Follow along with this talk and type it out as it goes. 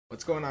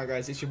What's going on,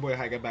 guys? It's your boy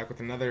Haiguh back with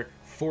another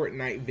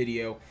Fortnite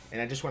video,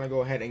 and I just want to go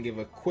ahead and give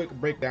a quick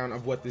breakdown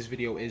of what this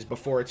video is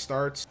before it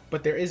starts.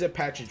 But there is a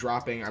patch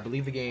dropping. I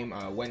believe the game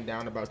went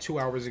down about 2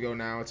 hours ago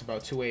now. It's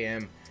about 2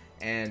 a.m.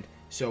 and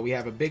so we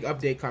have a big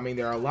update coming.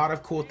 There are a lot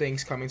of cool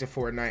things coming to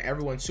Fortnite.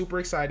 Everyone's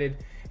super excited,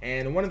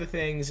 and one of the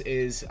things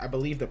is I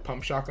believe the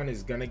pump shotgun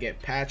is gonna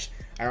get patched.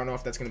 I don't know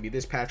if that's gonna be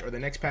this patch or the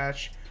next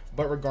patch,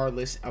 but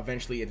regardless,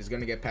 eventually it is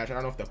gonna get patched. I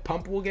don't know if the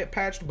pump will get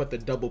patched, but the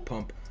double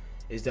pump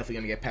is definitely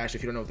going to get patched.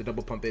 If you don't know what the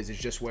double pump is, it's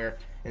just where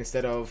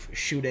instead of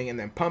shooting and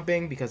then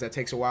pumping, because that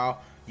takes a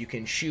while, you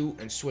can shoot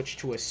and switch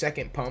to a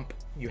second pump.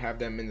 You have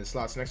them in the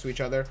slots next to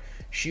each other.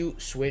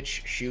 Shoot,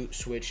 switch, shoot,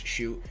 switch,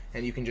 shoot,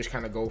 and you can just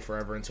kind of go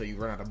forever until you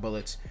run out of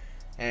bullets.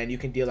 And you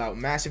can deal out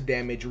massive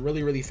damage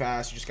really, really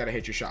fast. You just got to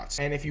hit your shots.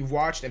 And if you've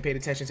watched and paid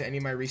attention to any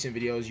of my recent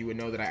videos, you would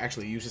know that I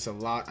actually use this a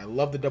lot. I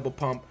love the double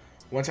pump.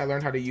 Once I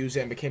learned how to use it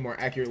and became more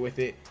accurate with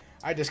it,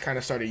 I just kind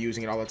of started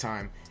using it all the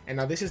time. And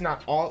now this is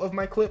not all of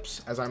my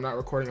clips, as I'm not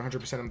recording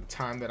 100% of the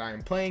time that I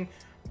am playing,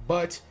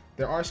 but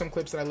there are some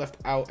clips that I left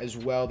out as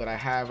well that I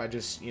have. I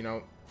just, you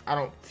know, I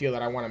don't feel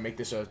that I want to make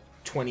this a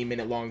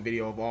 20-minute long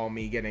video of all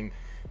me getting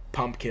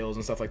pump kills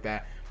and stuff like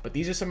that. But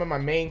these are some of my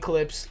main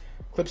clips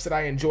that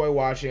I enjoy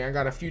watching. I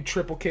got a few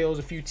triple kills,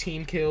 a few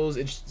team kills.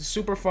 It's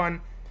super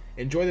fun.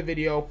 Enjoy the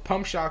video.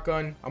 Pump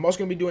shotgun. I'm also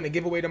going to be doing a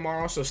giveaway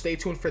tomorrow, so stay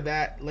tuned for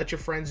that. Let your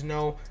friends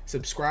know.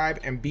 Subscribe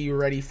and be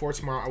ready for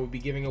tomorrow. I will be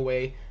giving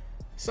away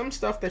some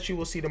stuff that you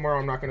will see tomorrow.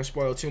 I'm not going to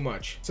spoil too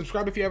much.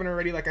 Subscribe if you haven't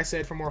already, like I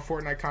said, for more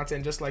Fortnite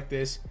content just like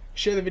this.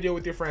 Share the video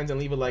with your friends and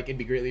leave a like. It'd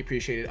be greatly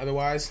appreciated.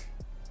 Otherwise,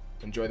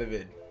 enjoy the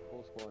vid.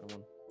 Whole squad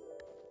one.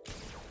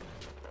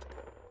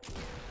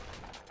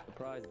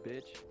 Surprise,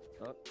 bitch.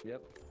 Oh,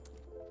 yep.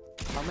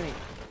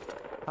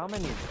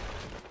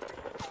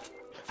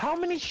 How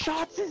many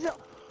shots is it?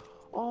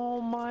 Oh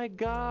my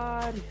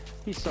god.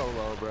 He's so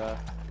low, bruh.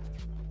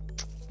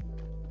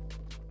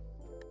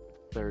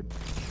 Third.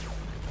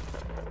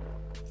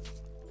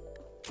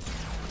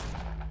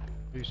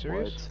 Are you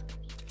serious?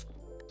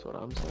 What? That's what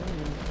I'm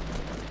saying.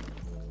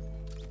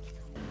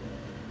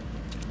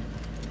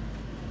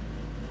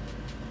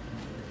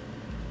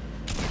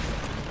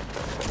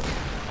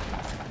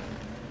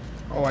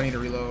 Oh, I need to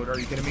reload. Are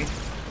you kidding me?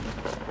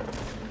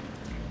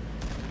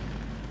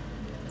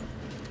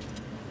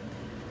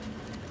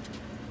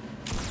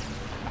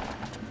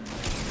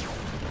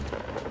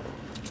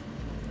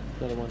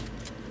 Another one.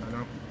 I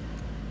know.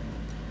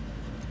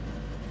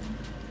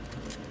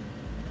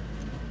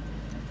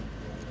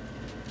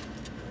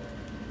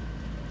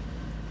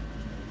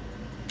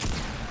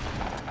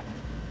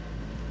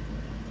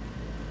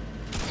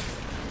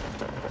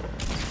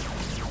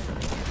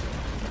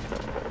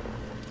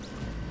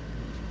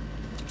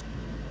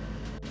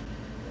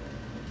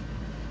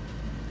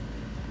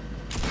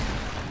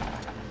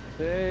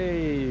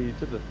 Hey,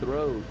 to the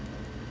throat.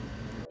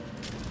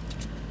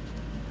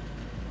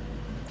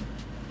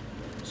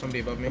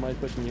 Somebody above me. Somebody's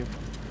pushing you.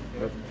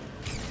 Yep.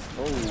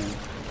 Oh.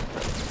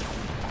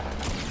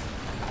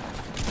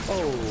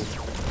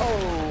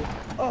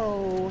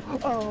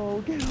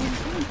 Oh, get him,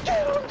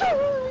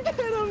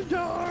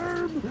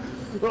 Darm!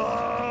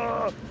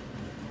 Ah!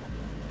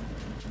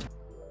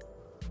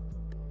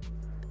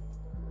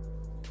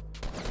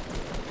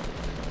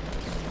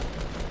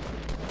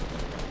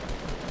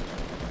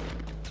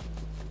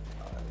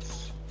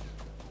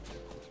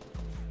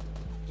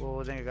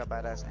 Well, then you got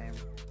badass aim.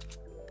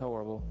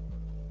 Horrible.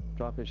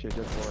 Drop his shit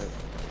just for it.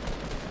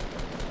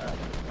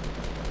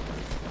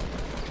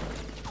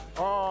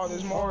 Oh,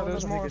 there's more.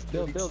 There's more.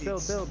 Build.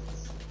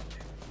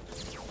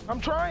 I'm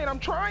trying. You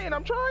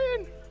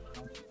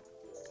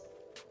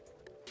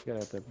gotta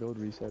have that build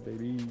reset,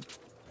 baby.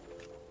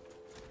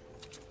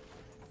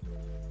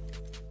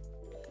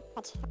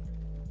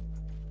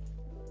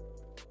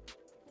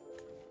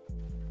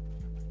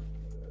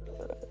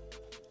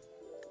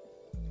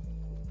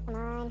 Come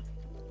on.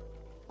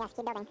 Yes,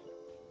 keep building.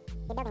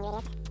 Keep building, you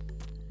idiots.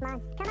 Come on.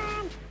 Come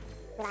on!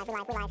 We live.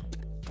 Stairs.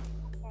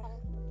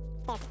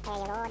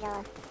 There you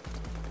go.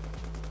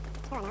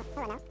 Hello now.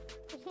 Hello now.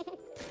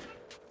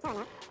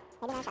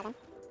 Maybe not shotgun.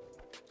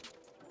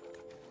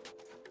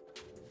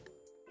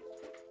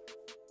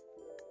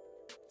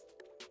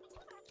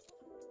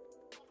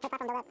 Hey,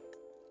 pop him, build up.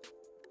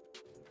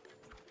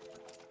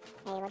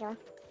 There you go, Joel. You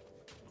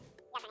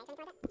got grenades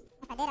inside it?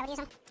 If I did, I would use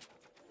them.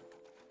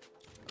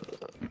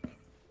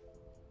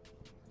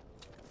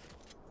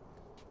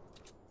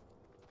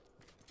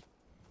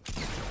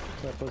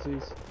 What's up,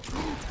 pussies?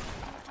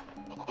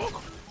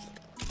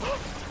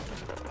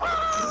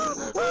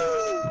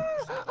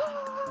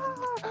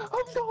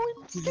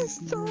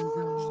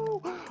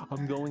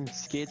 I'm going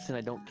skits and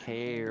I don't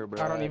care,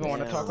 bro. I don't even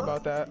want to talk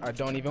about that. I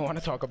don't even want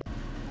to talk about.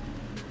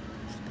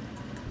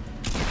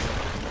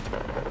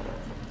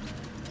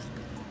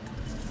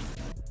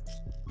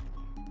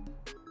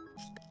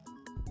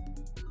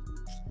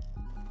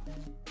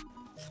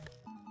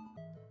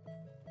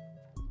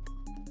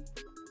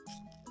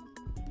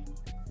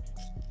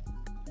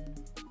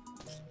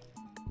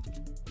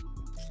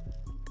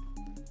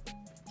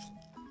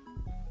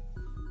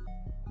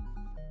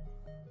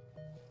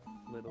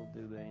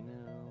 do they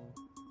know?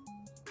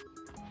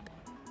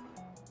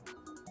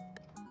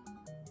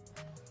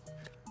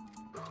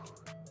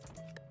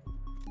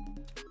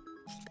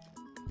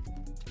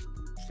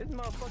 This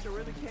motherfucker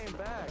really came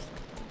back.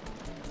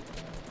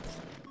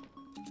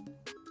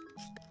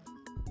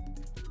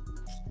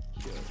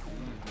 Shit,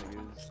 these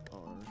niggas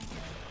are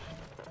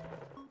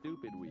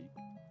stupid weak.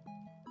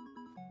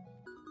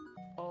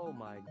 Oh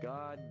my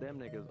god, them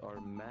niggas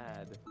are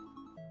mad.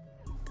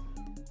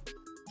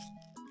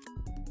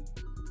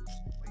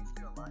 Wait, you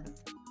still alive?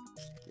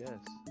 Yes.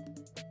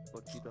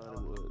 What you thought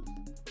it was?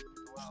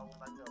 Well, I went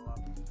back to the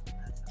lobby.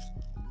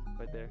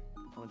 Right there,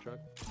 on the truck.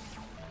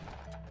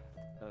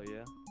 Hell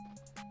yeah.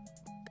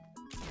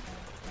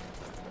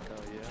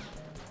 Hell yeah.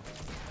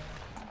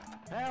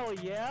 Hell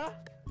yeah!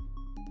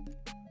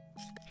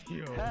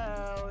 Yo.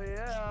 Hell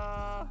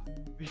yeah!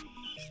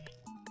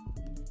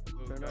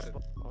 Turn Okay.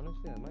 up.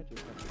 Honestly, I might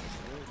just have to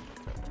switch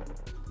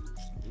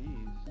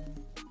these.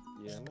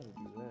 Yeah, I'm gonna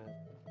do that.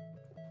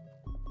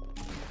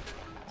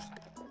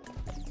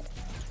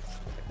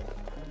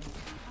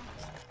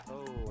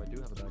 Oh, I do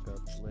have a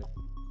backup. Lit.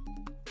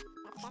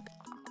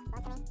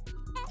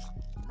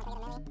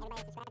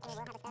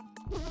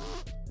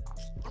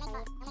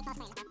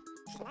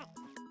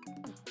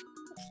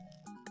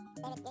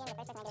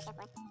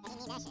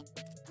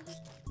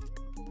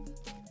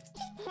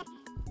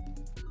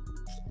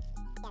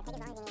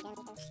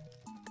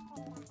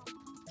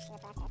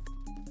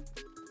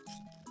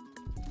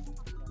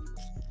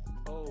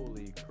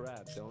 Holy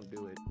crap, don't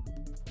do it.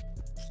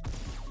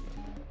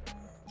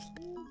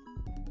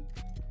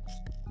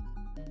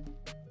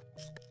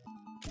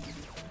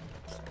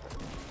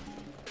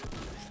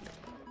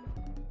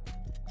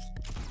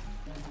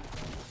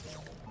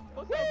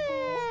 What's up,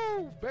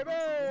 fool? Baby!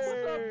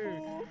 What's up,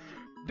 fool?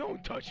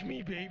 Don't touch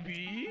me,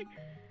 baby!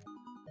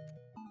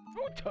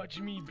 Don't touch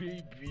me,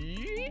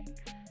 baby!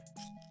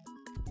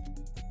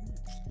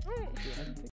 Yeah,